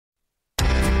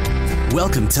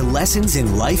Welcome to Lessons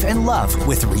in Life and Love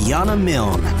with Riana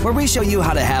Milne, where we show you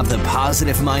how to have the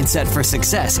positive mindset for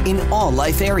success in all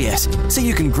life areas, so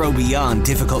you can grow beyond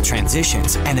difficult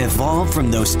transitions and evolve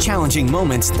from those challenging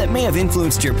moments that may have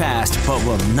influenced your past but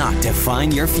will not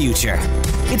define your future.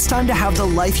 It's time to have the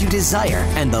life you desire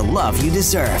and the love you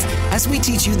deserve, as we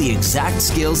teach you the exact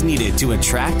skills needed to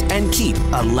attract and keep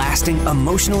a lasting,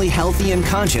 emotionally healthy and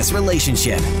conscious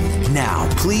relationship. Now,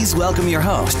 please welcome your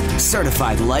host,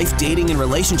 certified life, dating, and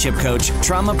relationship coach,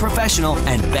 trauma professional,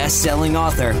 and best-selling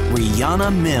author,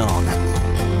 Riana Milne.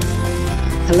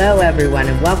 Hello, everyone,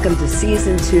 and welcome to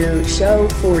Season 2, Show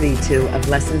 42 of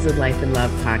Lessons in Life and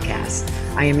Love podcast.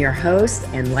 I am your host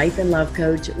and life and love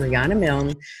coach, Riana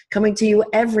Milne, coming to you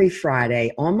every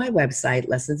Friday on my website,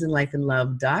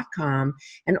 lessonsinlifeandlove.com,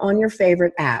 and on your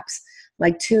favorite apps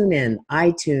like TuneIn,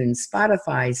 iTunes,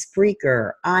 Spotify,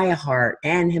 Spreaker, iHeart,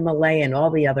 and Himalaya, and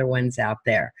all the other ones out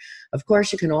there. Of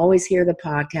course, you can always hear the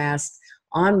podcast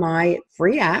on my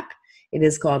free app. It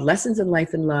is called Lessons in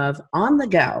Life and Love on the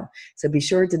Go. So be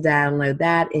sure to download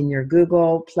that in your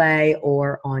Google Play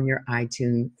or on your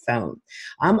iTunes phone.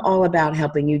 I'm all about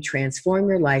helping you transform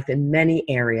your life in many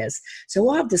areas. So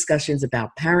we'll have discussions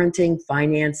about parenting,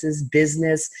 finances,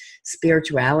 business,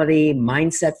 spirituality,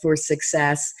 mindset for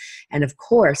success. And of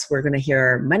course, we're going to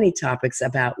hear many topics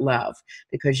about love,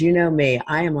 because you know me,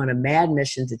 I am on a mad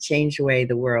mission to change the way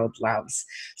the world loves.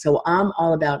 So I'm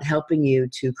all about helping you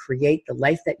to create the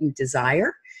life that you desire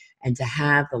and to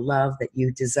have the love that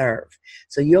you deserve.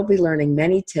 So you'll be learning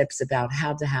many tips about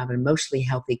how to have an emotionally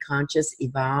healthy, conscious,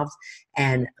 evolved,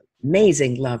 and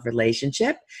amazing love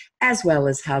relationship, as well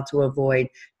as how to avoid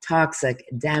toxic,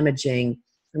 damaging,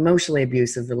 emotionally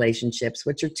abusive relationships,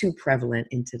 which are too prevalent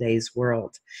in today's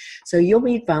world. So you'll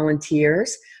meet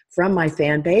volunteers from my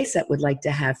fan base that would like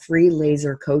to have free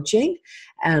laser coaching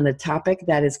on a topic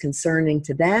that is concerning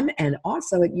to them, and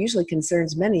also it usually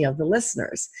concerns many of the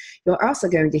listeners. You're also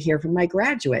going to hear from my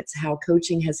graduates how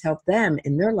coaching has helped them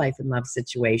in their life and love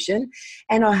situation,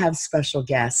 and I'll have special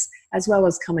guests as well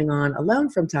as coming on alone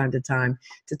from time to time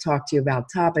to talk to you about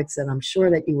topics that I'm sure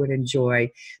that you would enjoy,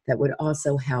 that would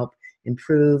also help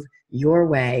improve your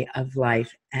way of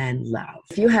life and love.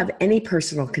 If you have any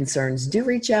personal concerns, do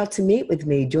reach out to meet with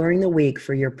me during the week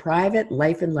for your private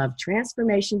life and love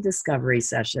transformation discovery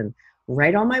session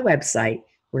right on my website,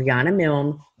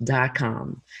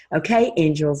 rianamilne.com. Okay,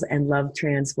 angels and love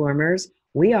transformers,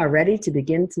 we are ready to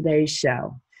begin today's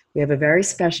show. We have a very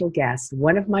special guest,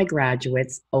 one of my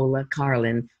graduates, Olya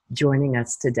Carlin, joining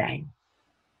us today.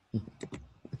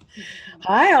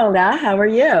 Hi, Olya. How are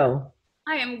you?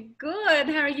 I am good.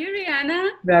 How are you, Riana?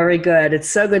 Very good. It's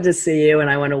so good to see you, and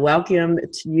I want to welcome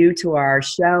you to our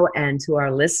show and to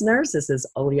our listeners. This is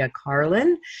Olya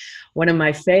Carlin, one of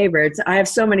my favorites. I have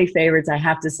so many favorites, I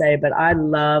have to say, but I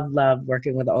love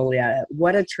working with Olya.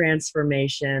 What a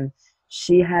transformation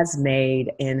she has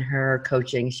made in her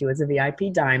coaching. She was a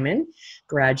VIP Diamond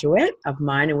graduate of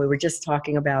mine, and we were just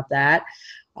talking about that.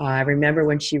 I remember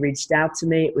when she reached out to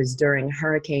me, it was during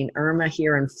Hurricane Irma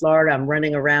here in Florida. I'm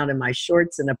running around in my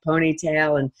shorts and a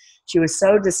ponytail, and she was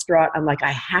so distraught. I'm like,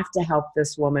 I have to help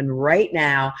this woman right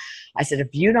now. I said, if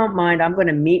you don't mind, I'm going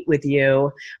to meet with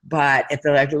you, but if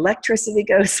the electricity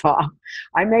goes off,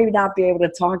 I may not be able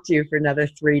to talk to you for another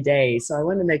 3 days. So I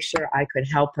wanted to make sure I could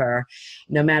help her.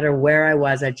 No matter where I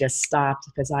was, I just stopped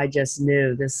because I just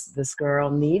knew this girl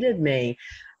needed me.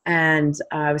 And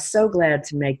I was so glad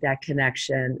to make that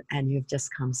connection, and you've just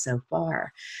come so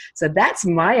far. So that's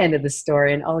my end of the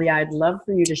story. And Olya, I'd love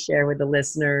for you to share with the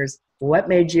listeners what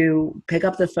made you pick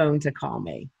up the phone to call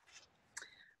me.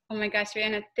 Oh my gosh,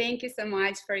 Riana, thank you so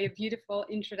much for your beautiful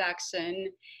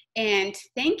introduction. And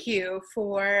thank you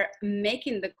for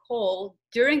making the call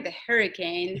during the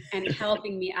hurricane and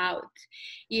helping me out.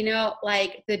 You know,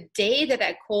 like the day that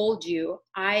I called you,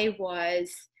 I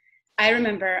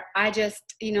remember I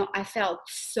felt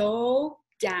so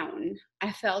down.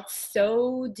 I felt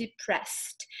so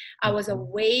depressed. I was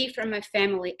away from my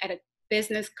family at a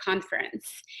business conference,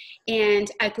 and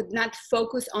I could not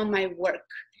focus on my work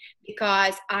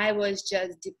because I was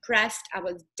just depressed. I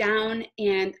was down,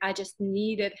 and I just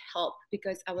needed help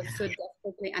because I was so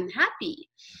desperately unhappy.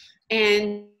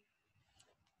 And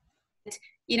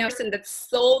person that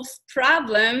solves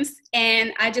problems,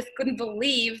 and I just couldn't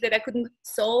believe that I couldn't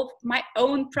solve my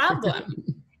own problem.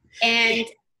 And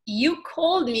you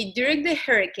called me during the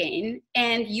hurricane,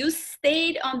 and you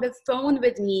stayed on the phone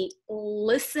with me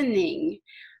listening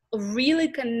really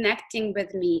connecting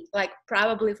with me, like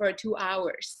probably for 2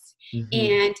 hours.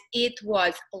 And it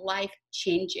was life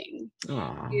changing.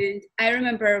 And I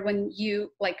remember when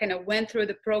you like kind of went through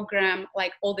the program,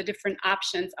 like all the different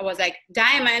options, I was like,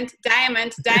 diamond,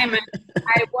 diamond, diamond.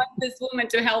 I want this woman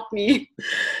to help me.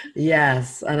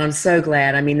 Yes. And I'm so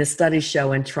glad. I mean, the studies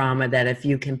show in trauma that if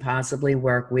you can possibly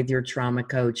work with your trauma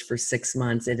coach for 6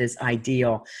 months, it is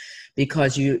ideal,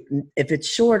 because if it's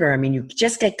shorter, I mean, you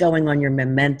just get going on your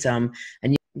momentum,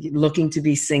 and you're looking to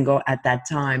be single at that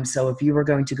time. So if you were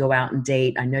going to go out and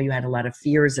date, I know you had a lot of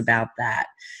fears about that,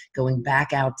 going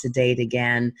back out to date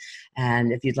again.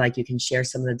 And if you'd like, you can share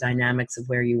some of the dynamics of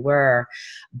where you were.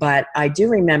 But I do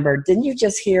remember, didn't you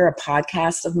just hear a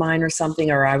podcast of mine or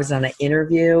something, or I was on an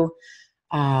interview,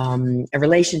 a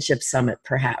relationship summit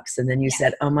perhaps, and then you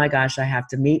said, oh my gosh, I have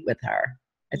to meet with her.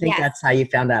 I think that's how you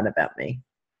found out about me.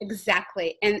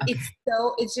 Exactly. And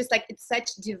it's just like, it's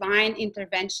such divine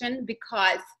intervention,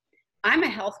 because I'm a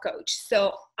health coach.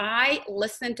 So I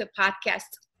listen to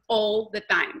podcasts all the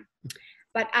time,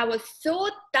 but I was so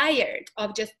tired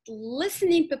of just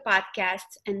listening to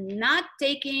podcasts and not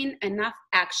taking enough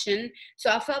action. So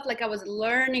I felt like I was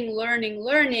learning,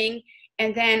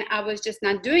 and then I was just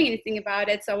not doing anything about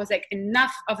it. So I was like,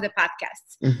 enough of the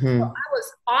podcasts. So I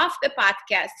was off the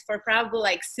podcast for probably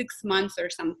like 6 months or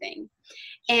something.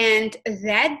 And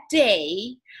that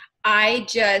day, I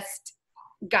just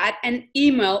got an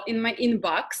email in my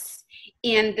inbox,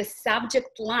 and the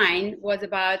subject line was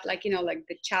about like, like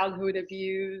the childhood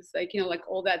abuse, like, like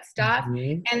all that stuff.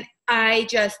 And I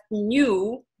just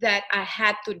knew that I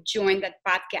had to join that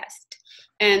podcast.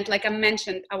 And like I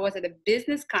mentioned, I was at a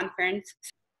business conference.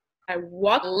 I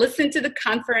listened to the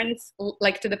conference,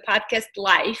 like to the podcast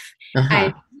live.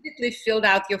 I immediately filled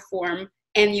out your form,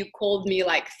 and you called me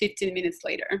like 15 minutes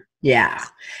later. Yeah.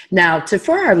 Now,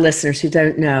 for our listeners who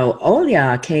don't know,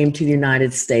 Olya came to the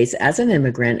United States as an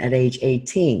immigrant at age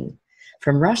 18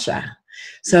 from Russia.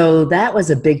 So that was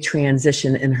a big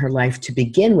transition in her life to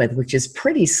begin with, which is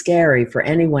pretty scary for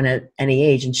anyone at any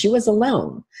age. And she was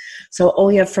alone. So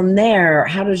Olya, from there,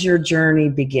 how does your journey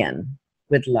begin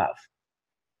with love?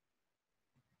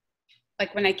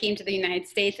 Like when I came to the United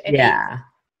States at 18.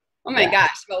 Oh my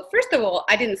gosh. Well, first of all,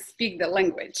 I didn't speak the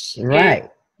language. Right. And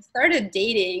I started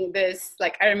dating this,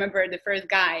 like, I remember the first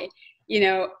guy,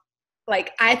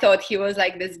 like I thought he was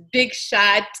like this big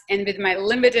shot, and with my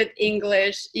limited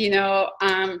English,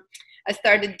 I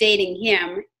started dating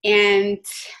him. And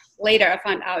later I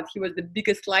found out he was the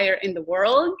biggest liar in the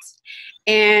world.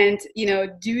 And,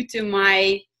 due to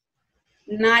my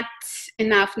not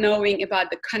enough knowing about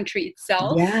the country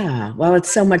itself. Yeah. Well,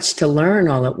 it's so much to learn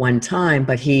all at one time,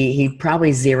 but he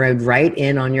probably zeroed right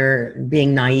in on your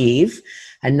being naive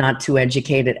and not too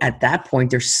educated at that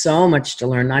point. There's so much to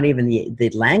learn, not even the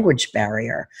language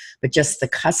barrier, but just the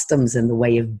customs and the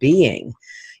way of being,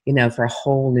 for a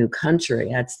whole new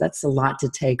country. That's a lot to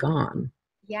take on.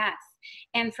 Yes.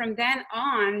 And from then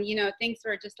on, things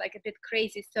were just like a bit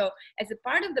crazy. So as a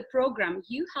part of the program,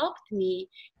 you helped me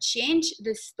change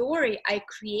the story I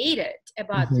created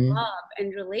about love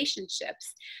and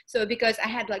relationships. So because I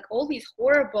had like all these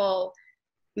horrible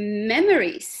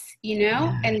memories,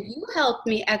 and you helped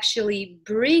me actually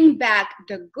bring back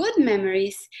the good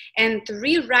memories and to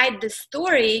rewrite the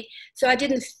story, so I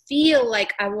didn't feel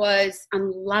like I was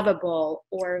unlovable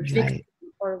or victim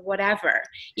or whatever.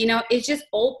 It's just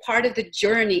all part of the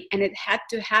journey, and it had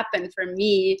to happen for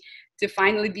me to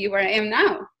finally be where I am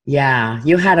now. Yeah,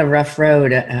 you had a rough road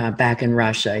back in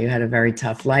Russia. You had a very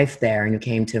tough life there, and you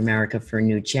came to America for a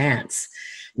new chance.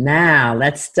 Now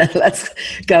let's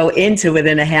go into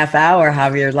within a half hour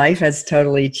how your life has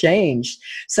totally changed.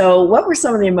 So what were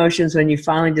some of the emotions when you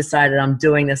finally decided, I'm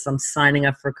doing this, I'm signing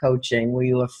up for coaching? Were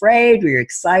you afraid? Were you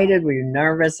excited? Were you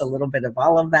nervous? A little bit of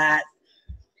all of that?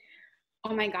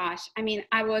 Oh my gosh. I mean,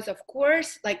 I was, of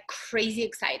course, like crazy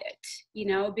excited,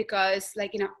 because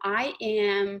like, I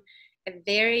am a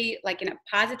very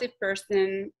positive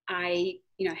person. I,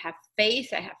 have faith,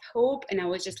 I have hope. And I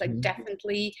was just like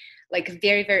definitely like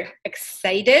very, very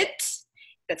excited.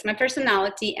 That's my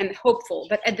personality, and hopeful.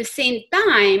 But at the same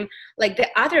time, like the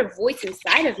other voice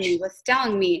inside of me was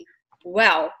telling me,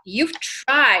 well, you've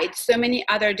tried so many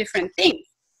other different things.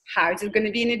 How is it going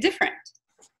to be any different?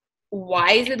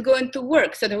 Why is it going to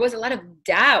work? So there was a lot of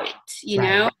doubt,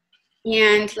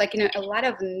 and like, a lot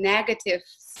of negative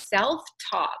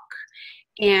self-talk.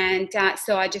 And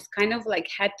so I just kind of like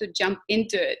had to jump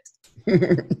into it.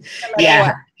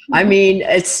 Yeah. I mean,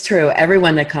 it's true.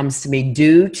 Everyone that comes to me,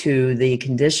 due to the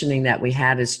conditioning that we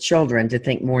had as children to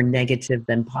think more negative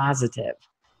than positive,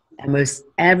 And most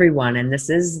everyone, and this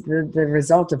is the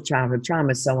result of childhood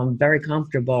trauma, so I'm very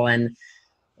comfortable and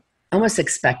almost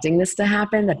expecting this to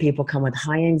happen, that people come with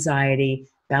high anxiety,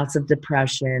 bouts of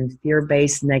depression,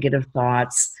 fear-based negative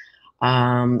thoughts,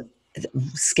 um,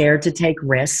 scared to take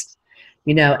risks,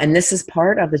 and this is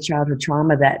part of the childhood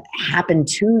trauma that happened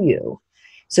to you.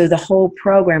 So the whole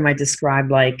program I described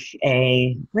like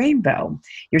a rainbow.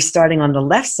 You're starting on the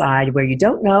left side where you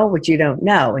don't know what you don't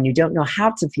know, and you don't know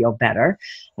how to feel better.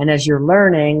 And as you're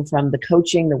learning from the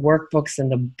coaching, the workbooks,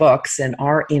 and the books, and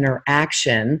our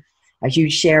interaction, as you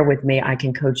share with me, I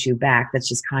can coach you back. That's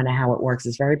just kind of how it works.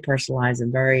 It's very personalized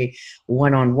and very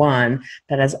one-on-one.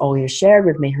 But as Olya shared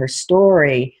with me, her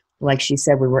story, like she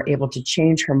said, we were able to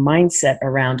change her mindset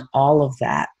around all of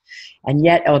that. And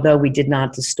yet, although we did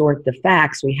not distort the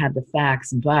facts, we had the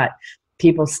facts, but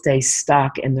people stay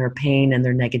stuck in their pain and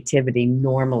their negativity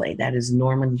normally. That is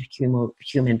normal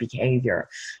human behavior.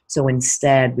 So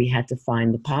instead, we had to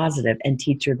find the positive and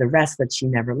teach her the rest that she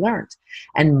never learned.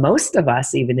 And most of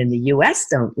us, even in the US,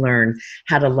 don't learn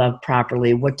how to love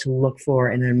properly, what to look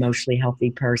for in an emotionally healthy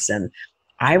person.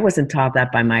 I wasn't taught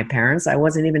that by my parents. I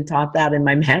wasn't even taught that in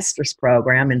my master's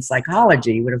program in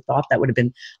psychology. You would have thought that would have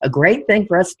been a great thing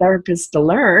for us therapists to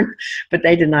learn, but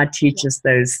they did not teach us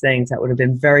those things. That would have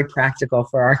been very practical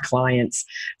for our clients.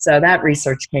 So that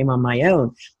research came on my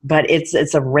own. But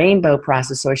it's a rainbow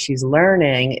process. So she's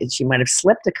learning, she might have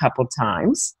slipped a couple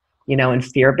times, in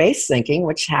fear-based thinking,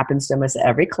 which happens to almost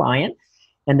every client.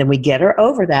 And then we get her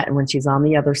over that. And when she's on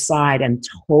the other side and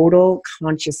total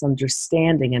conscious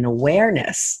understanding and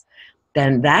awareness,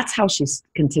 then that's how she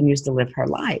continues to live her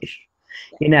life.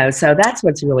 So that's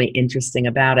what's really interesting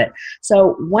about it.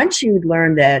 So once you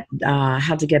learned that,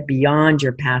 how to get beyond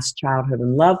your past childhood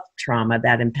and love trauma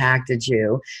that impacted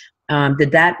you,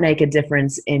 did that make a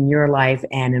difference in your life?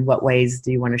 And in what ways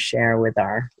do you want to share with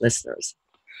our listeners?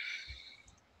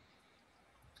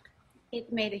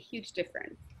 It made a huge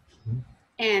difference.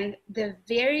 And the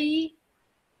very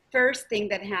first thing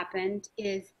that happened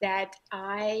is that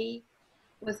I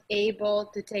was able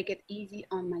to take it easy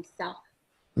on myself.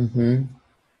 Mm-hmm.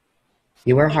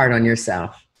 You were hard on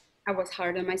yourself. I was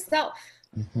hard on myself.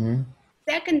 Mm-hmm.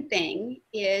 Second thing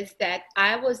is that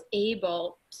I was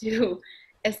able to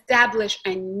establish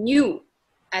a new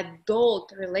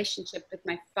adult relationship with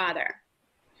my father,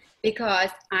 because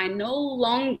I no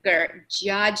longer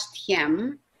judged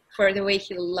him for the way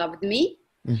he loved me.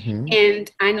 Mm-hmm.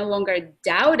 And I no longer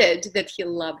doubted that he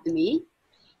loved me,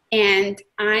 and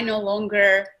I no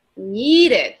longer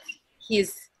needed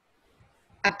his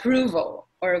approval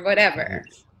or whatever,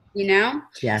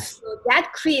 Yes. So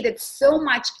that created so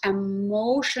much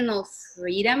emotional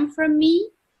freedom for me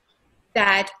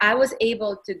that I was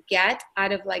able to get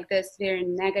out of like this very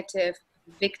negative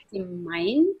victim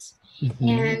mind. Mm-hmm.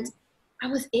 And I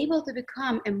was able to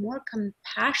become a more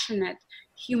compassionate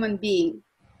human being.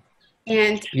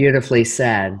 And beautifully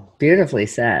said. Beautifully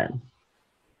said.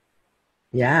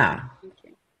 Yeah.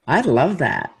 I love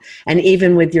that. And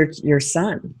even with your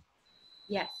son.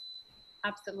 Yes,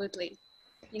 absolutely.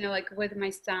 Like with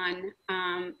my son,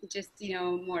 just,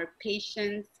 more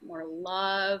patience, more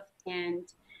love. And,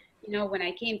 when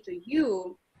I came to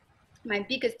you, my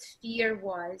biggest fear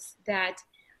was that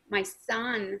my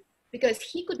son, because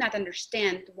he could not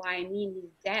understand why me and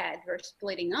his dad were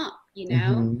splitting up,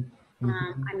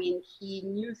 Mm-hmm. He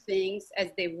knew things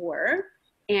as they were,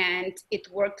 and it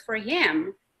worked for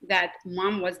him that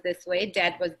mom was this way,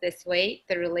 dad was this way,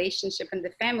 the relationship and the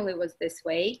family was this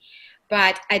way.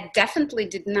 But I definitely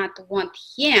did not want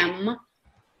him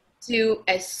to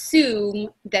assume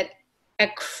that a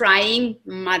crying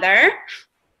mother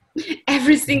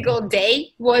every single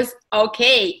day was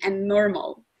okay and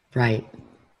normal. Right.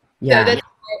 Yeah. So that's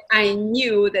why I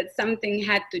knew that something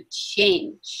had to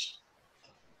change.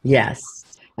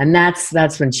 Yes. And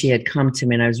that's when she had come to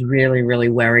me, and I was really, really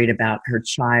worried about her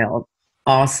child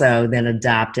also then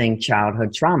adopting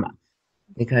childhood trauma,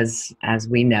 because as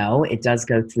we know, it does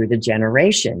go through the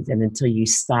generations. And until you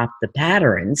stop the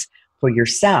patterns for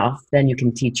yourself, then you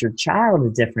can teach your child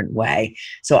a different way.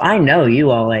 So I know you,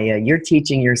 Olya, you're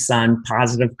teaching your son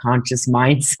positive conscious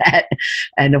mindset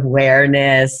and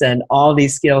awareness and all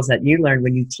these skills that you learned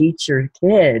when you teach your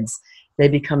kids. They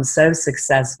become so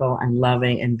successful and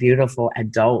loving and beautiful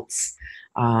adults.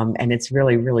 And it's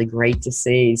really, really great to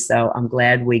see. So I'm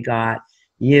glad we got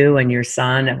you and your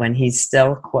son when he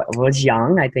still was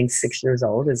young. I think 6 years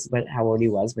old is how old he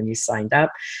was when you signed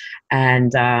up.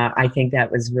 And I think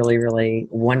that was really, really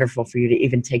wonderful for you to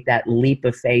even take that leap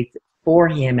of faith for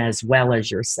him as well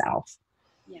as yourself.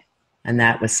 Yeah. And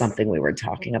that was something we were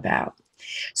talking about.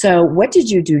 So what did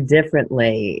you do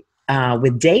differently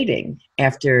with dating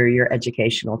after your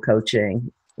educational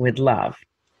coaching with love?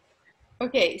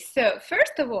 Okay, so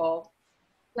first of all,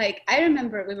 like I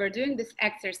remember we were doing this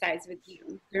exercise with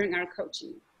you during our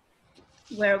coaching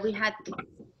where we had to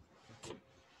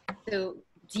go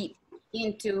deep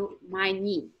into my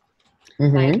needs,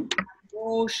 like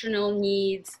emotional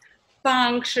needs,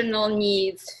 functional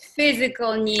needs,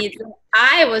 physical needs.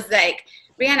 I was like,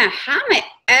 Riana, how am I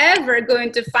ever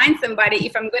going to find somebody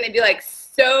if I'm going to be like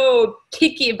so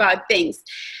picky about things?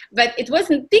 But it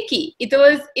wasn't picky. It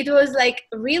was like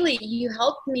really, you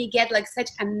helped me get like such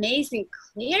amazing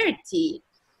clarity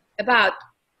about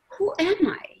who am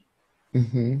I?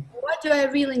 What do I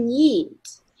really need?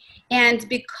 And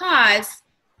because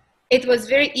it was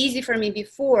very easy for me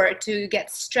before to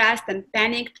get stressed and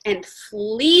panicked and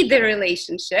flee the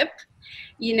relationship,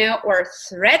 you know, or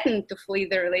threaten to flee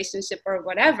the relationship or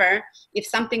whatever, if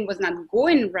something was not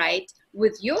going right.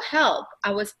 With your help,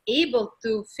 I was able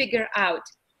to figure out,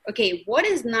 okay, what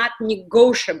is not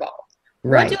negotiable?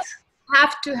 Right. What do I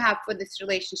have to have for this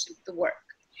relationship to work?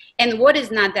 And what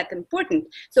is not that important?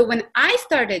 So when I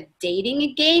started dating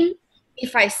again,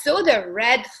 if I saw the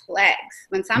red flags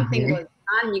when something was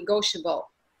non-negotiable,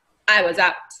 I was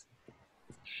out.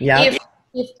 Yeah.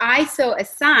 If I saw a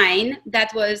sign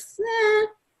that was,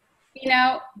 you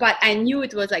know, but I knew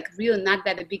it was like really not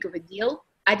that big of a deal,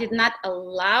 I did not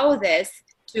allow this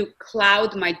to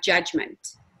cloud my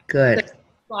judgment. Good. That's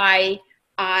why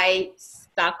I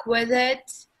stuck with it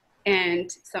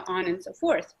and so on and so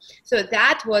forth. So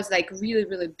that was like really,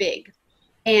 really big.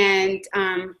 And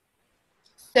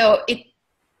so it,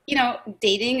 you know,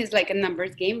 dating is like a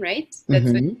numbers game, right? That's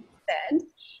what you said.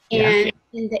 And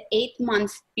in the 8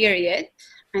 months period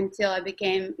until I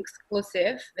became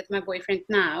exclusive with my boyfriend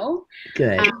now,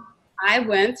 good. I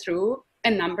went through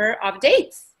a number of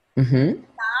dates. Some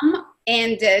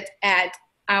ended at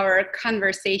our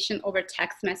conversation over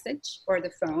text message or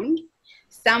the phone.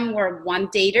 Some were one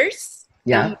daters,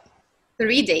 some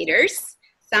 3 daters.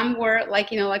 Some were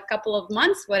like, you know, like a couple of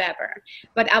months, whatever.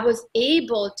 But I was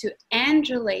able to end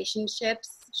relationships,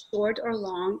 short or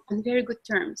long, on very good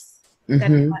terms.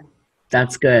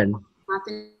 That's good.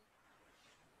 Nothing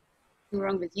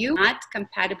wrong with you, not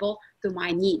compatible to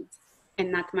my needs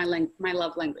and not my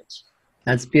love language.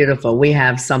 That's beautiful. We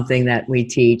have something that we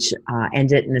teach,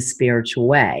 end it in a spiritual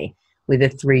way with the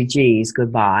 3 G's,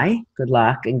 goodbye, good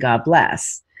luck, and God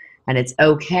bless. And it's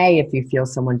okay if you feel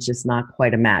someone's just not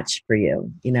quite a match for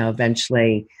you. You know,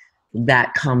 eventually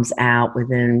that comes out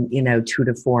within, you know, 2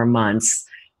 to 4 months.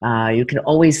 You can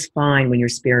always find when you're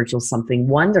spiritual something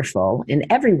wonderful in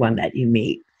everyone that you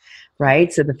meet,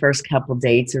 right? So the first couple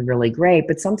dates are really great,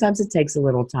 but sometimes it takes a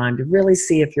little time to really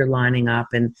see if you're lining up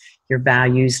and your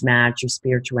values match, your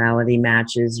spirituality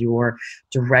matches, your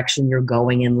direction you're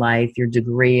going in life, your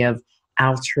degree of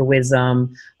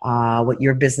altruism, what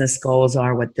your business goals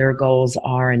are, what their goals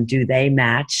are, and do they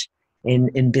match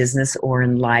in business or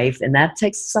in life? And that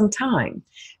takes some time.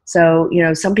 So, you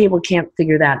know, some people can't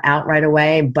figure that out right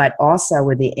away, but also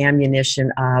with the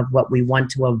ammunition of what we want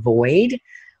to avoid,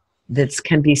 that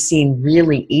can be seen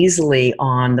really easily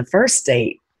on the first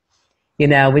date. You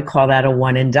know, we call that a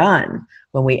one and done.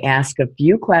 When we ask a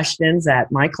few questions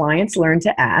that my clients learn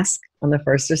to ask on the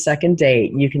first or second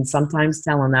date, you can sometimes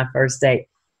tell on that first date,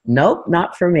 nope,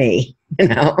 not for me, you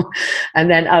know.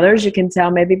 And then others you can tell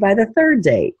maybe by the 3rd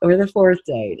date or the 4th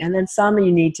date. And then some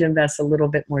you need to invest a little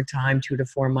bit more time, 2 to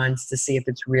 4 months, to see if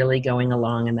it's really going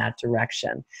along in that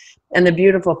direction. And the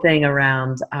beautiful thing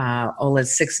around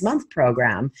Ola's 6-month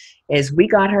program is we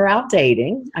got her out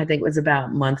dating. I think it was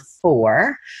about month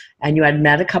 4. And you had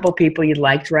met a couple people you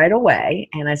liked right away.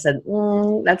 And I said,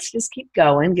 let's just keep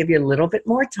going, give you a little bit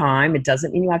more time. It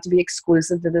doesn't mean you have to be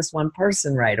exclusive to this one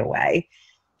person right away.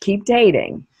 Keep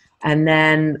dating. And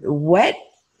then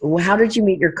how did you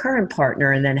meet your current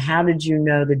partner? And then how did you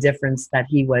know the difference that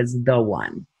he was the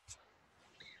one?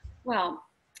 Well,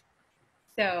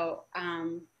 so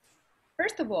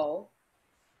first of all,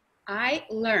 I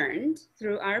learned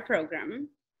through our program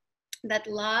that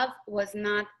love was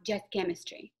not just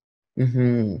chemistry.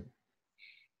 And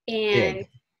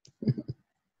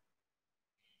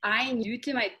I knew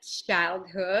to my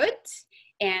childhood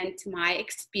and my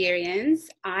experience,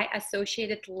 I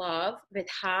associated love with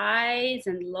highs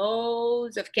and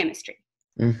lows of chemistry.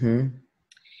 And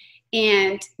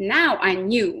now I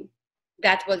knew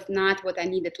that was not what I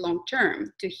needed long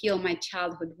term to heal my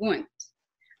childhood wound.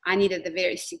 I needed a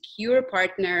very secure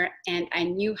partner, and I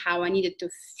knew how I needed to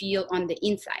feel on the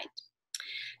inside.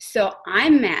 So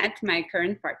I met my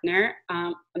current partner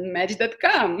on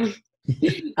Match.com.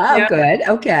 Oh, good.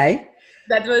 Okay.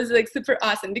 That was like super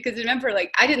awesome because remember,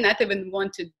 like I did not even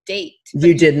want to date.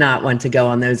 You did not want to go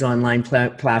on those online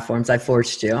platforms. I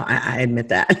forced you. I admit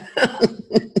that.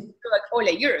 You're like,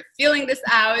 Olya, you're feeling this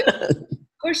out,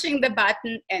 pushing the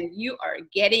button, and you are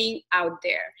getting out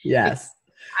there. Yes.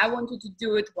 I want you to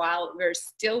do it while we're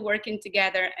still working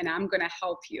together, and I'm going to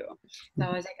help you. So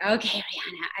I was like, okay,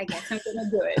 Riana, I guess I'm going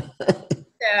to do it.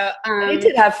 So you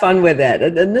did have fun with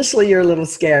it. Initially, you're a little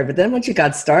scared, but then once you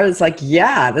got started, it's like,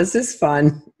 yeah, this is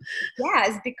fun.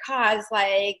 Yes, because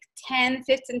like 10,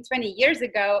 15, 20 years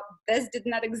ago, this did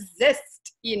not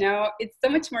exist. You know, it's so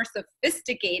much more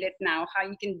sophisticated now how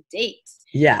you can date.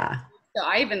 Yeah. So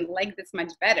I even like this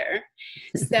much better.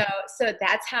 So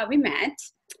that's how we met.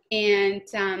 And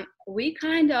we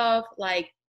kind of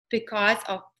like, because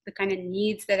of the kind of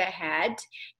needs that I had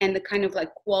and the kind of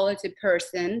like quality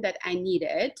person that I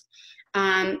needed,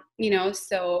 you know,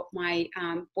 so my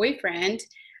boyfriend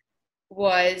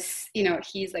was, you know,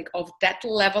 he's like of that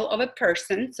level of a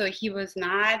person. So he was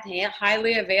not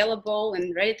highly available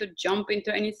and ready to jump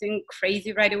into anything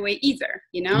crazy right away either,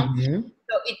 you know? Mm-hmm.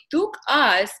 So it took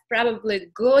us probably a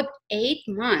good 8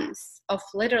 months of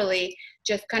literally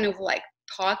just kind of like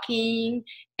talking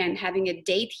and having a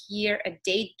date here, a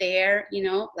date there, you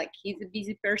know, like he's a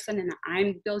busy person and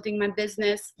I'm building my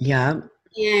business. Yeah.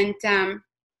 And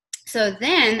so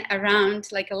then around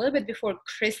like a little bit before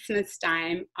Christmas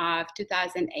time of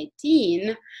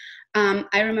 2018,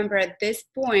 I remember at this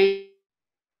point,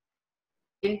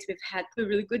 we've had 2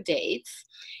 really good dates.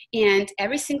 And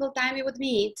every single time we would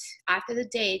meet after the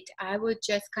date, I would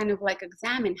just kind of like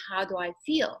examine how do I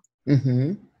feel?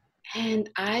 Mm-hmm. And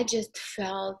I just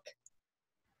felt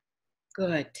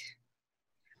good.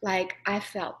 Like I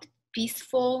felt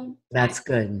peaceful. That's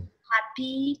good.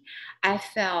 Happy. I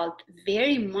felt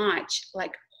very much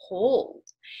like whole,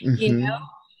 Mm-hmm. you know?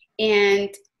 And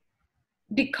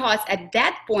because at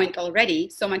that point already,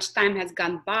 so much time has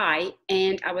gone by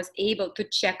and I was able to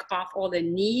check off all the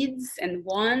needs and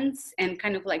wants and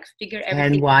kind of like figure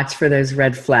everything. And watch for those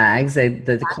red flags.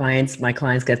 My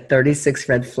clients get 36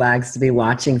 red flags to be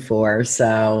watching for.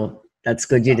 So that's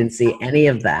good. You didn't see any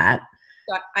of that.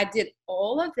 So I did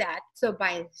all of that. So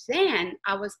by then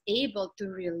I was able to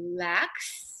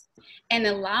relax and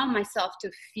allow myself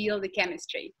to feel the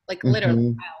chemistry. Like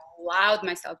literally, Mm-hmm. I allowed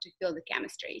myself to feel the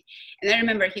chemistry. And I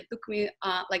remember he took me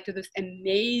like to this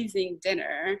amazing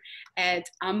dinner at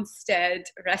Amstead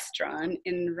restaurant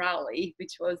in Raleigh,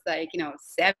 which was like, you know,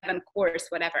 7-course,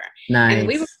 whatever. Nice. And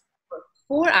we were for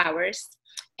 4 hours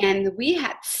and we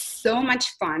had so much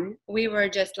fun. We were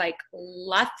just like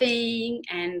laughing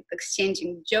and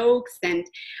exchanging jokes and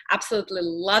absolutely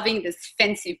loving this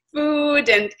fancy food.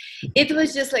 And it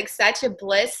was just like such a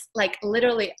bliss. Like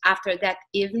literally after that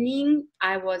evening,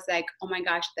 I was like, oh my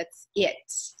gosh, that's it.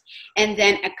 And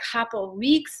then a couple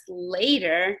weeks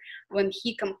later, when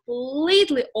he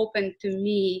completely opened to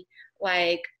me,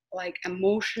 like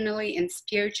emotionally and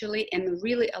spiritually, and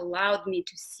really allowed me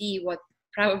to see what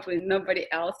probably nobody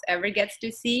else ever gets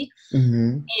to see.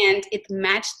 Mm-hmm. And it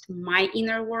matched my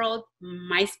inner world,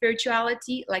 my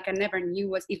spirituality, like I never knew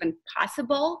was even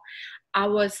possible. I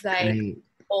was like, Great.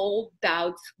 All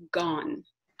doubts gone.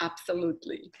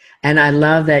 Absolutely. And I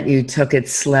love that you took it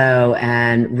slow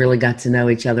and really got to know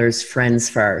each other as friends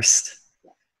first.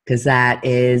 Because that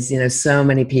is, you know, so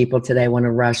many people today want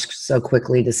to rush so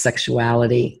quickly to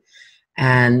sexuality.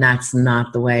 And that's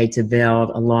not the way to build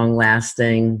a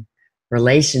long-lasting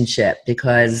relationship,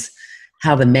 because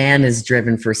how the man is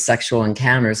driven for sexual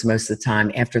encounters most of the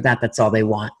time, after that, that's all they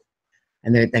want.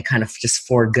 And they kind of just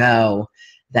forego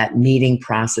that meeting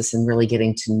process and really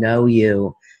getting to know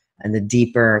you and the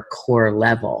deeper core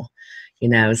level, you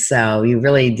know. So you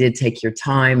really did take your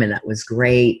time and that was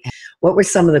great. What were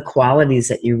some of the qualities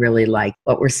that you really liked?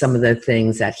 What were some of the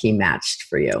things that he matched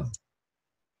for you?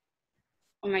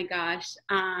 Oh my gosh.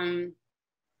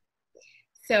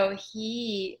 So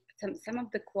some of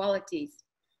the qualities,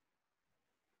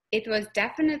 it was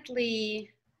definitely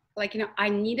like, you know, I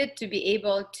needed to be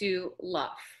able to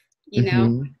love, you know,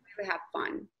 really have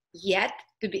fun, yet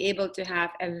to be able to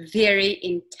have a very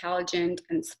intelligent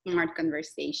and smart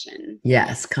conversation.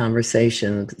 Yes,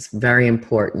 conversation. It's very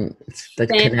important. It's the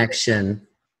connection.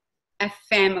 A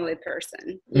family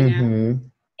person, you know,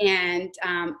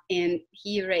 and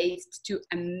he raised 2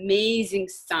 amazing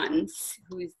sons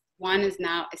one is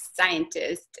now a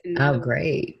scientist and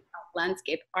great. a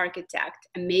landscape architect,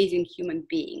 amazing human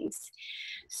beings.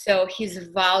 So his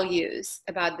values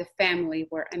about the family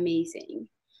were amazing.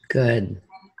 Good.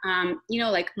 You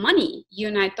know, like money, you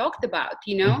and I talked about,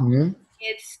 you know,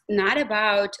 it's not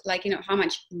about like, you know, how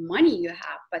much money you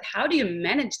have, but how do you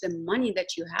manage the money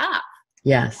that you have?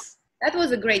 Yes. that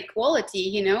was a great quality,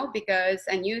 you know, because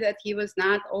I knew that he was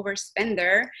not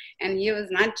overspender and he was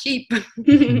not cheap.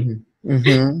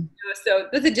 Mm-hmm. So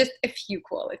those are just a few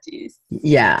qualities.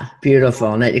 Yeah,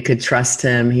 beautiful. And that you could trust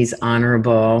him. He's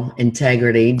honorable,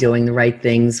 integrity, doing the right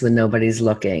things when nobody's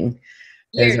looking.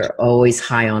 Those Huge. are always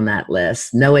high on that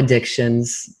list. No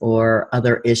addictions or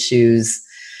other issues.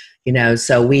 You know,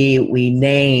 so we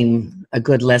name a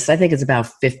good list. I think it's about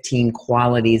 15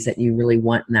 qualities that you really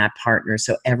want in that partner.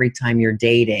 So every time you're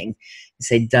dating, you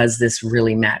say, does this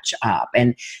really match up?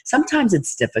 And sometimes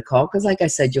it's difficult because, like I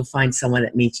said, you'll find someone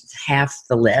that meets half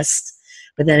the list,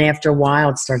 but then after a while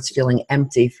it starts feeling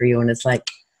empty for you. And it's like,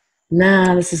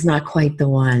 nah, this is not quite the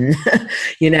one,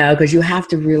 you know, because you have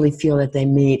to really feel that they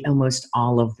meet almost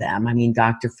all of them. I mean,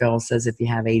 Dr. Phil says if you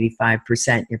have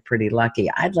 85%, you're pretty lucky.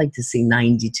 I'd like to see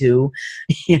 92,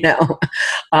 you know,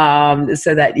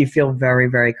 so that you feel very,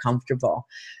 very comfortable.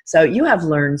 So you have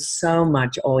learned so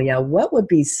much, Olya. What would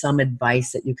be some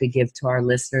advice that you could give to our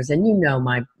listeners? And you know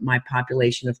my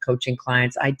population of coaching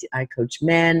clients. I coach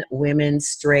men, women,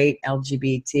 straight,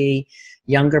 LGBT,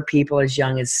 younger people as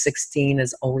young as 16,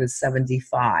 as old as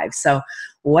 75. So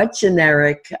what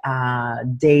generic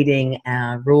dating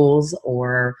rules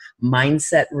or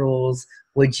mindset rules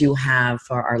would you have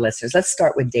for our listeners? Let's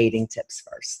start with dating tips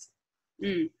first.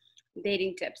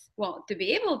 Dating tips. Well, to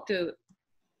be able to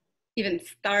even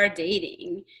start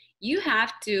dating, you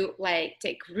have to like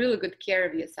take really good care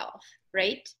of yourself,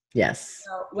 right? Yes.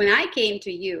 So when I came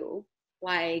to you,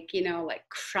 like, you know, like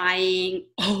crying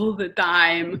all the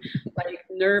time, like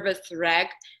nervous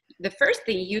wreck, the first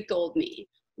thing you told me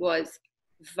was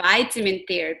vitamin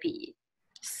therapy,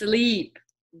 sleep,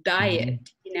 diet,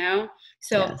 you know?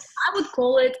 So Yes. I would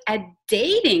call it a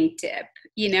dating tip,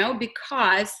 you know,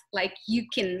 because like you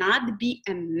cannot be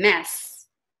a mess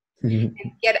and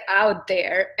get out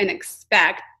there and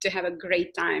expect to have a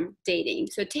great time dating.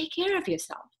 So take care of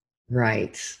yourself.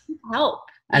 Right. Help.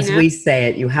 As we say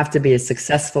it, you have to be a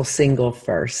successful single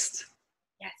first.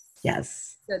 Yes.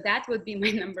 Yes. So that would be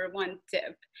my number one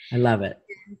tip. I love it.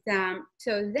 And,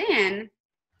 so then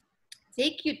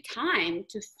take your time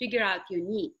to figure out your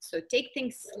needs. So take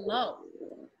things slow.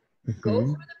 Go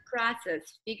through the process,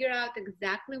 figure out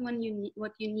exactly what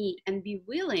you need, and be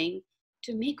willing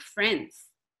to make friends,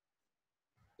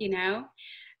 you know?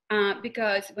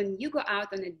 Because when you go out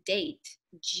on a date,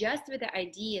 just with the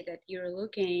idea that you're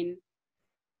looking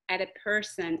at a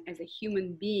person as a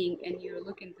human being and you're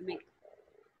looking to make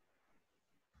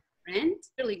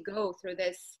friends, really go through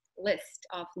this list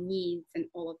of needs and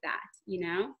all of that, you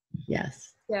know?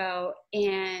 Yes. So,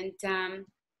 and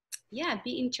yeah,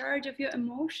 be in charge of your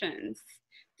emotions.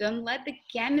 Don't let the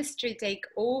chemistry take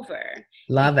over.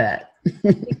 Love it.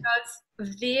 Because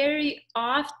very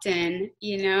often,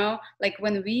 you know, like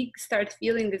when we start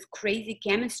feeling this crazy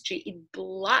chemistry, it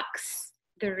blocks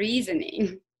the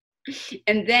reasoning.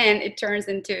 And then it turns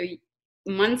into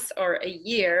months or a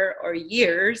year or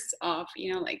years of,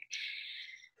 you know, like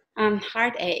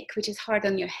heartache, which is hard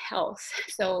on your health.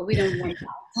 So we don't want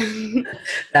that.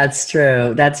 That's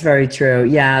true. That's very true.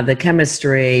 Yeah, the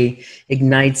chemistry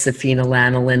ignites the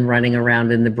phenylalanine running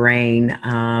around in the brain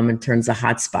and turns the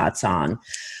hot spots on.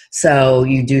 So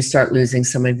you do start losing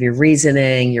some of your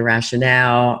reasoning, your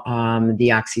rationale. The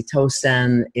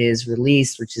oxytocin is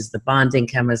released, which is the bonding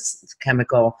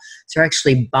chemical. So you're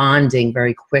actually bonding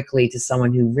very quickly to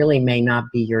someone who really may not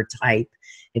be your type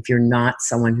if you're not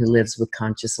someone who lives with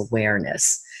conscious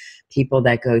awareness. People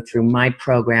that go through my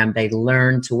program, they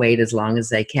learn to wait as long as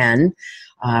they can,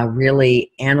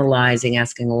 really analyzing,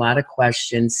 asking a lot of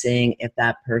questions, seeing if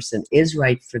that person is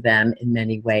right for them in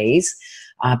many ways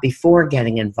before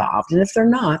getting involved. And if they're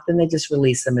not, then they just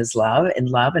release them as love,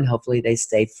 and hopefully they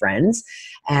stay friends.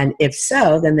 And if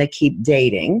so, then they keep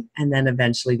dating, and then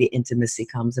eventually the intimacy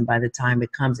comes, and by the time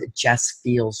it comes, it just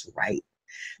feels right.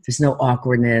 There's no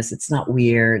awkwardness. It's not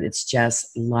weird. It's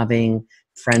just loving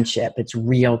friendship. It's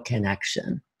real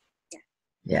connection.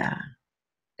 Yeah.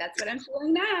 That's what I'm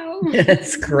feeling now.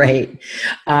 That's great.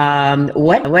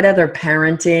 What other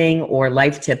parenting or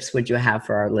life tips would you have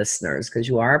for our listeners? Because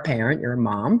you are a parent, you're a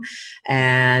mom,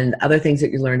 and other things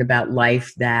that you learned about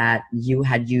life that you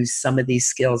had used some of these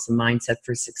skills, the mindset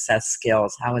for success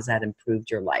skills. How has that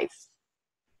improved your life?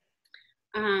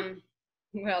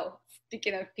 Well,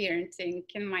 speaking of parenting,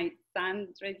 can my son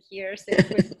right here say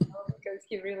quick no, because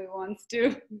he really wants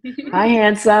to? Hi,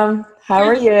 handsome. How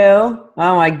are you?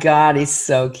 Oh my God, he's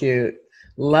so cute.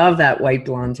 Love that white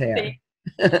blonde hair.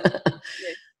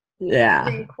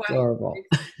 Yeah, adorable.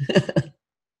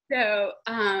 So,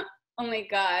 oh my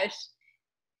gosh,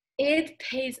 it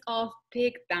pays off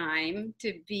big time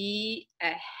to be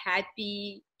a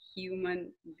happy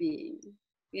human being,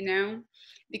 you know,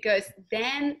 because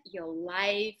then your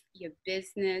life, your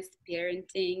business,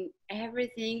 parenting,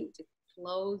 everything just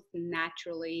flows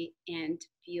naturally and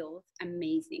feels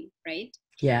amazing, right?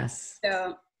 Yes.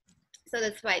 So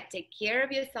that's why take care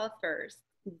of yourself first.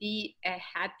 Be a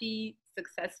happy,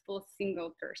 successful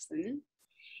single person.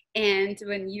 And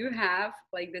when you have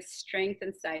like the strength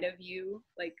inside of you,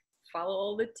 like follow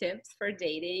all the tips for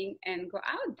dating and go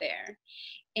out there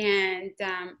and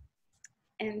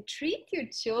treat your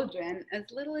children as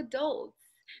little adults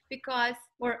because,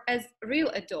 or as real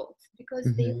adults, because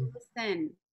they Mm-hmm. listen,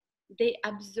 they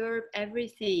observe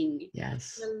everything.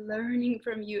 Yes. They're learning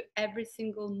from you every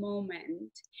single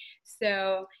moment.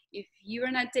 So if you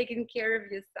are not taking care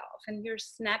of yourself and you're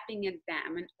snapping at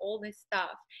them and all this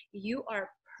stuff, you are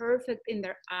perfect in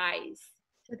their eyes.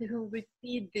 So they will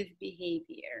repeat this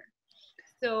behavior.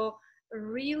 So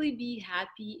really be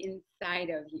happy inside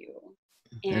of you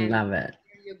I and love it.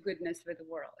 share your goodness with the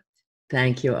world.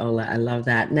 Thank you, Ola. I love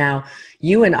that. Now,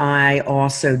 you and I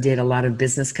also did a lot of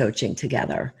business coaching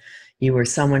together. You were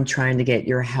someone trying to get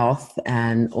your health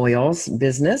and oils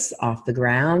business off the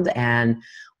ground, and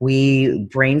we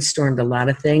brainstormed a lot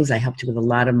of things. I helped you with a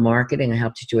lot of marketing. I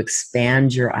helped you to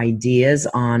expand your ideas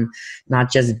on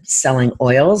not just selling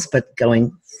oils, but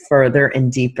going further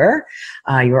and deeper.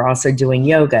 You were also doing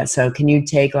yoga. So can you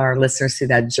take our listeners through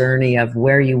that journey of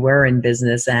where you were in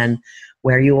business and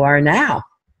where you are now?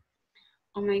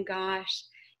 Oh my gosh,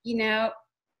 you know,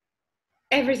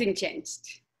 everything changed,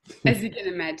 as you can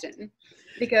imagine.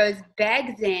 Because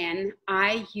back then,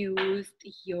 I used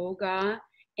yoga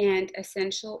and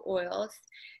essential oils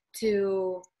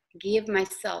to give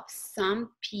myself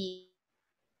some peace.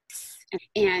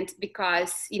 And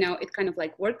because, you know, it kind of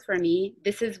like worked for me,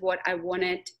 this is what I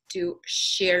wanted to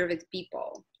share with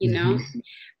people, you know. Mm-hmm.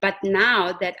 But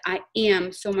now that I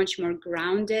am so much more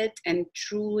grounded and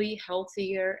truly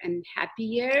healthier and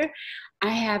happier,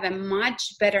 I have a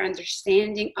much better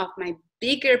understanding of my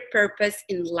bigger purpose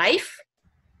in life.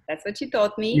 That's what you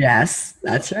taught me. Yes,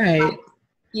 that's right.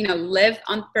 You know, live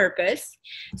on purpose.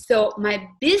 So my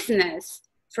business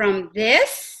from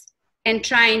this and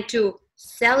trying to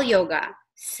sell yoga,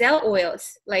 sell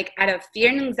oils, like out of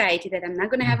fear and anxiety that I'm not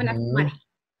going to have enough Mm-hmm. money.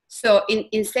 So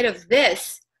instead of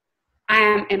this, I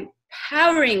am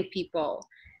empowering people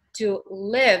to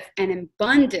live an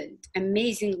abundant,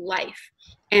 amazing life.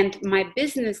 And my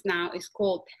business now is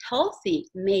called Healthy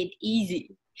Made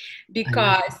Easy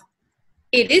because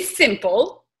it is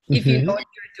simple if you know what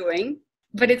you're doing,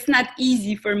 but it's not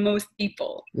easy for most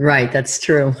people. Right, that's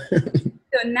true.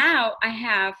 So now I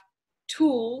have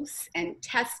tools and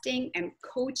testing and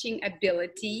coaching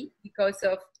ability because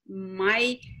of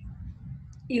my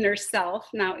inner self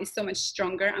now is so much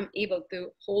stronger. I'm able to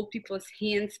hold people's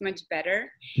hands much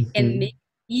better and make it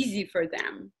easy for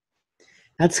them.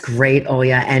 That's great,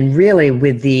 Olya. And really,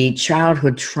 with the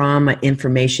childhood trauma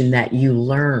information that you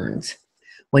learned,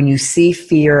 when you see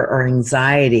fear or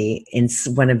anxiety in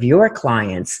one of your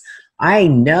clients, I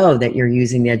know that you're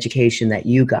using the education that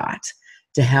you got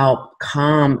to help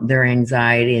calm their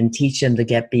anxiety and teach them to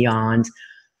get beyond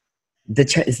the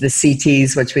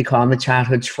CTs, which we call them, the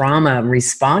childhood trauma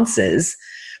responses,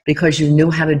 because you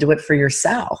knew how to do it for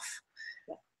yourself.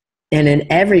 And in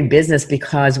every business,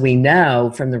 because we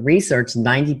know from the research,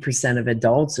 90% of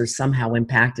adults are somehow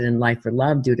impacted in life or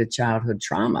love due to childhood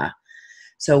trauma.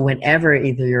 So whenever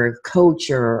either you're a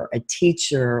coach or a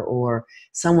teacher or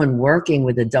someone working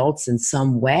with adults in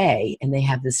some way, and they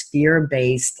have this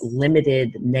fear-based,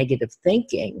 limited, negative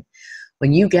thinking,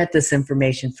 when you get this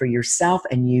information for yourself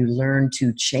and you learn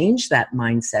to change that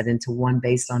mindset into one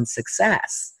based on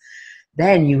success,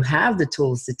 then you have the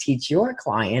tools to teach your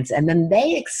clients, and then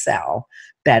they excel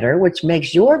better, which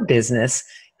makes your business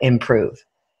improve.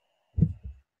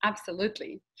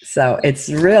 Absolutely. So it's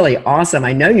really awesome.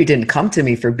 I know you didn't come to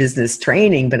me for business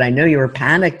training, but I know you were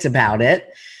panicked about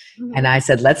it. Mm-hmm. And I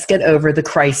said, let's get over the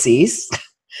crises.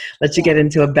 Let you get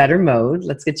into a better mode.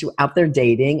 Let's get you out there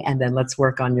dating, and then let's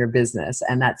work on your business.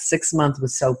 And that 6 months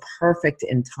was so perfect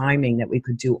in timing that we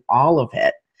could do all of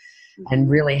it and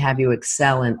really have you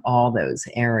excel in all those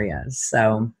areas.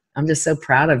 So I'm just so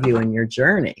proud of you and your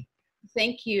journey.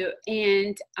 Thank you.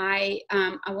 And I'm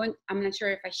not sure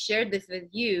if I shared this with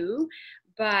you,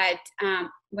 but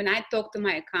when I talked to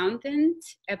my accountant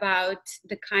about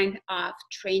the kind of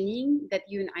training that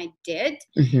you and I did,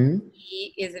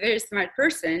 he is a very smart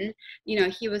person. You know,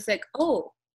 he was like,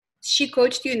 "Oh, she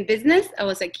coached you in business?" I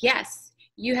was like, "Yes."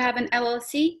 "You have an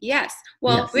LLC?" "Yes."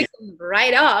 "Well, yes. We can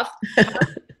write off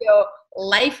your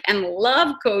life and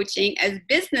love coaching as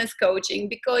business coaching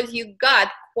because you got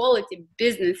quality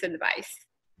business advice."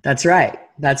 That's right.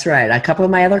 That's right. A couple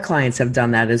of my other clients have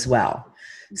done that as well.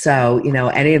 So,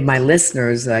 any of my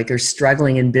listeners are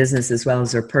struggling in business as well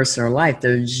as their personal life,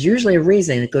 there's usually a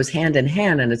reason. It goes hand in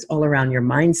hand, and it's all around your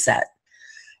mindset.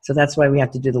 So that's why we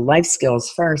have to do the life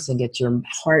skills first and get your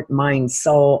heart, mind,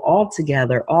 soul all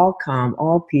together, all calm,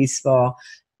 all peaceful,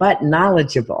 but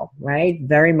knowledgeable, right?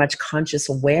 Very much conscious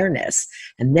awareness.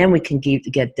 And then we can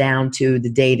get down to the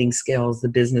dating skills, the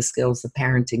business skills, the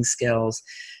parenting skills,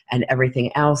 and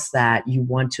everything else that you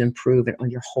want to improve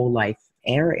on your whole life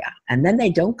area. And then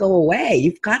they don't go away.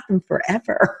 You've got them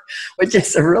forever, which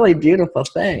is a really beautiful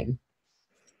thing.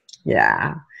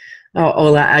 Yeah. Oh,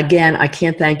 Olya, again, I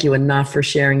can't thank you enough for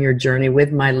sharing your journey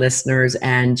with my listeners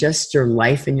and just your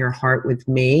life and your heart with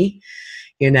me.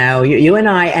 You and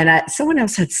I, someone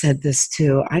else had said this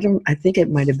too. I think it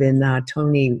might have been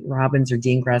Tony Robbins or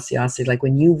Dean Graziosi. Like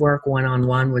when you work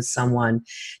one-on-one with someone,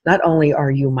 not only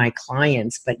are you my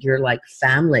clients, but you're like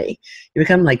family. You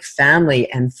become like family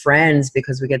and friends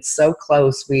because we get so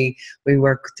close. We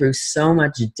work through so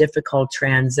much difficult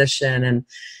transition and,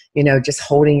 just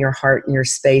holding your heart in your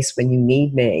space when you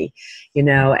need me,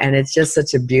 and it's just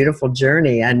such a beautiful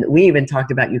journey. And we even talked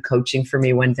about you coaching for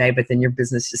me one day, but then your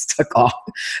business just took off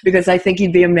because I think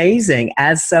you'd be amazing,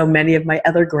 as so many of my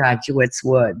other graduates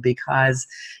would, because,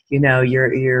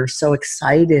 you're so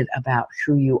excited about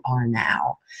who you are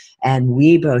now. And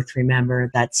we both remember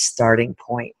that starting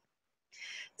point.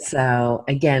 So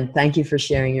again, thank you for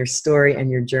sharing your story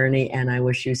and your journey. And I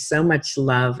wish you so much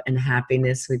love and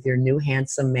happiness with your new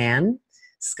handsome man,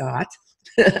 Scott.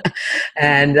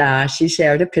 And she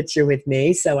shared a picture with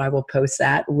me. So I will post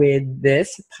that with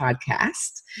this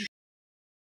podcast.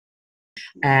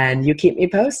 And you keep me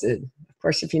posted. Of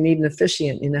course, if you need an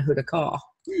officiant, you know who to call.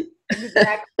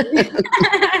 Exactly.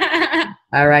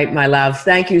 All right, my love.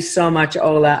 Thank you so much,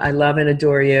 Olya. I love and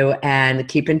adore you. And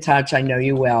keep in touch. I know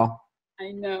you will.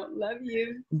 I know. Love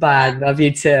you. Bye. Love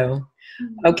you too.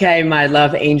 Okay, my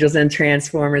love angels and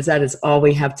transformers, that is all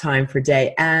we have time for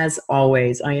today. As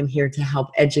always, I am here to help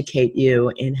educate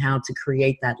you in how to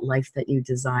create that life that you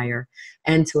desire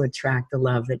and to attract the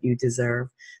love that you deserve.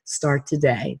 Start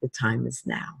today. The time is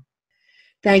now.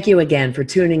 Thank you again for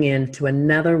tuning in to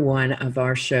another one of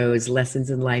our shows,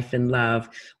 Lessons in Life and Love,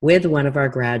 with one of our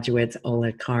graduates,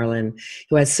 Olya Carlin,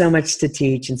 who has so much to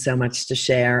teach and so much to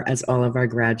share, as all of our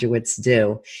graduates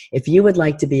do. If you would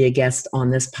like to be a guest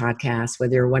on this podcast,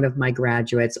 whether you're one of my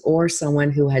graduates or someone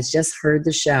who has just heard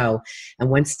the show and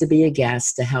wants to be a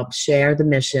guest to help share the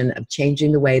mission of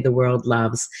changing the way the world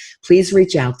loves, please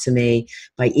reach out to me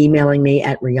by emailing me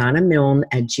at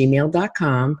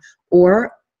rianamilne@gmail.com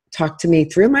or talk to me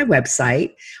through my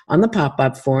website on the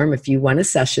pop-up form. If you want a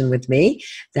session with me,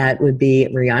 that would be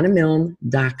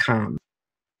rianamilne.com.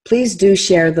 Please do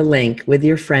share the link with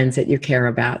your friends that you care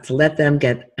about to let them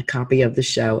get a copy of the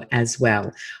show as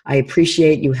well. I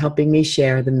appreciate you helping me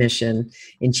share the mission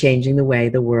in changing the way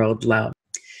the world loves.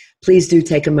 Please do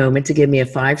take a moment to give me a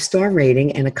 5-star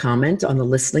rating and a comment on the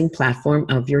listening platform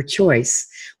of your choice,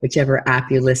 whichever app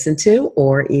you listen to,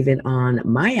 or even on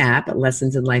my app,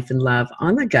 Lessons in Life and Love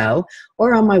on the go,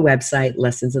 or on my website,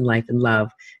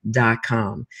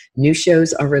 lessonsinlifeandlove.com. New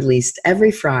shows are released every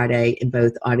Friday in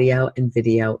both audio and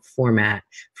video format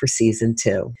for season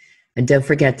 2. And don't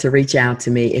forget to reach out to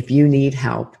me if you need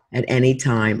help at any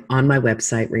time on my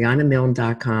website,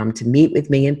 rianamilne.com, to meet with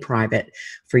me in private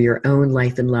for your own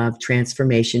life and love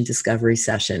transformation discovery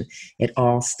session. It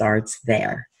all starts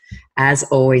there. As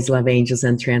always, love angels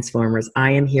and transformers,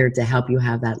 I am here to help you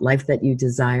have that life that you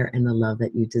desire and the love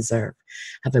that you deserve.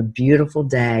 Have a beautiful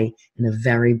day and a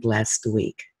very blessed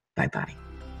week. Bye-bye.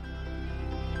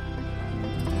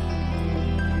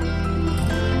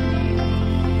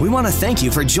 We want to thank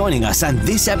you for joining us on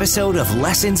this episode of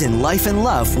Lessons in Life and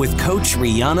Love with Coach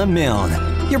Riana Milne.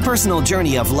 Your personal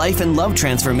journey of life and love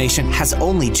transformation has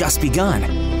only just begun.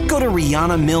 Go to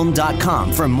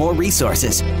rianamilne.com for more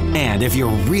resources. And if you're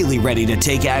really ready to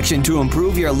take action to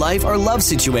improve your life or love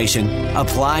situation,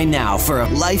 apply now for a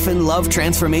Life and Love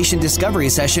Transformation Discovery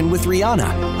Session with Riana,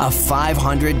 a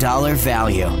 $500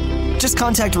 value. Just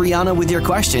contact Riana with your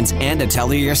questions and to tell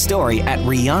her your story at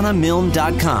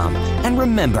rianamilne.com. And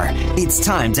remember, it's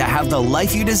time to have the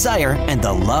life you desire and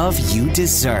the love you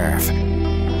deserve.